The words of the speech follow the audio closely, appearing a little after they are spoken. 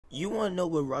You want to know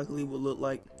what Rocket League would look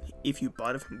like if you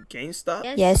bought it from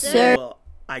GameStop? Yes, sir. Well,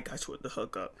 I got you with the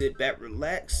hookup. Sit back,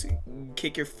 relax,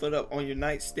 kick your foot up on your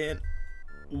nightstand,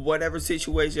 whatever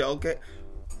situation, okay?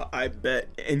 I bet.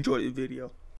 Enjoy the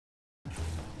video.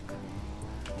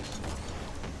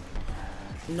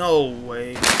 No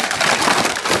way.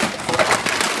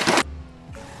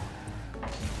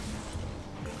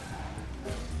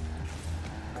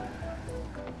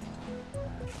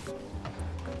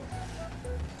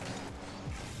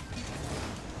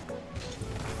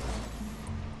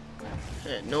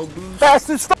 Had no boost.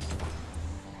 Fastest.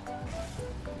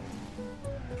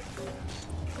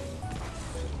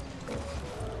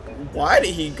 Why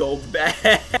did he go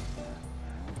back?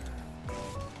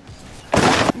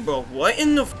 Bro, what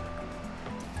in the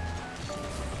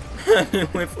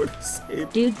went for the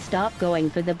save. Dude, stop going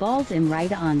for the balls and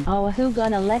right on. Oh, who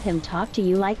gonna let him talk to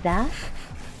you like that?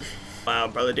 Wow,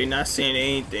 brother, they not saying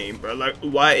anything, bro. Like,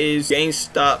 why is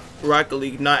GameStop Rocket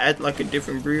League not acting like a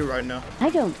different breed right now?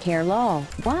 I don't care, lol.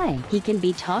 Why? He can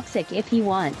be toxic if he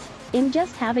wants. I'm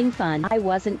just having fun. I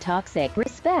wasn't toxic.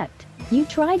 Respect. You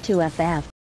tried to FF.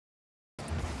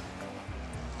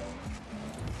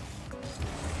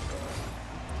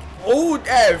 Oh,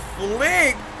 that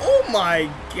flick! Oh my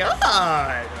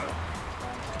god!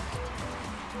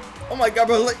 Oh my god,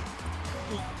 bro!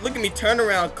 Look at me turn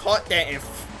around, caught that, and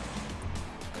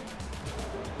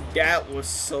that was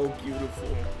so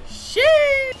beautiful.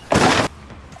 Shit!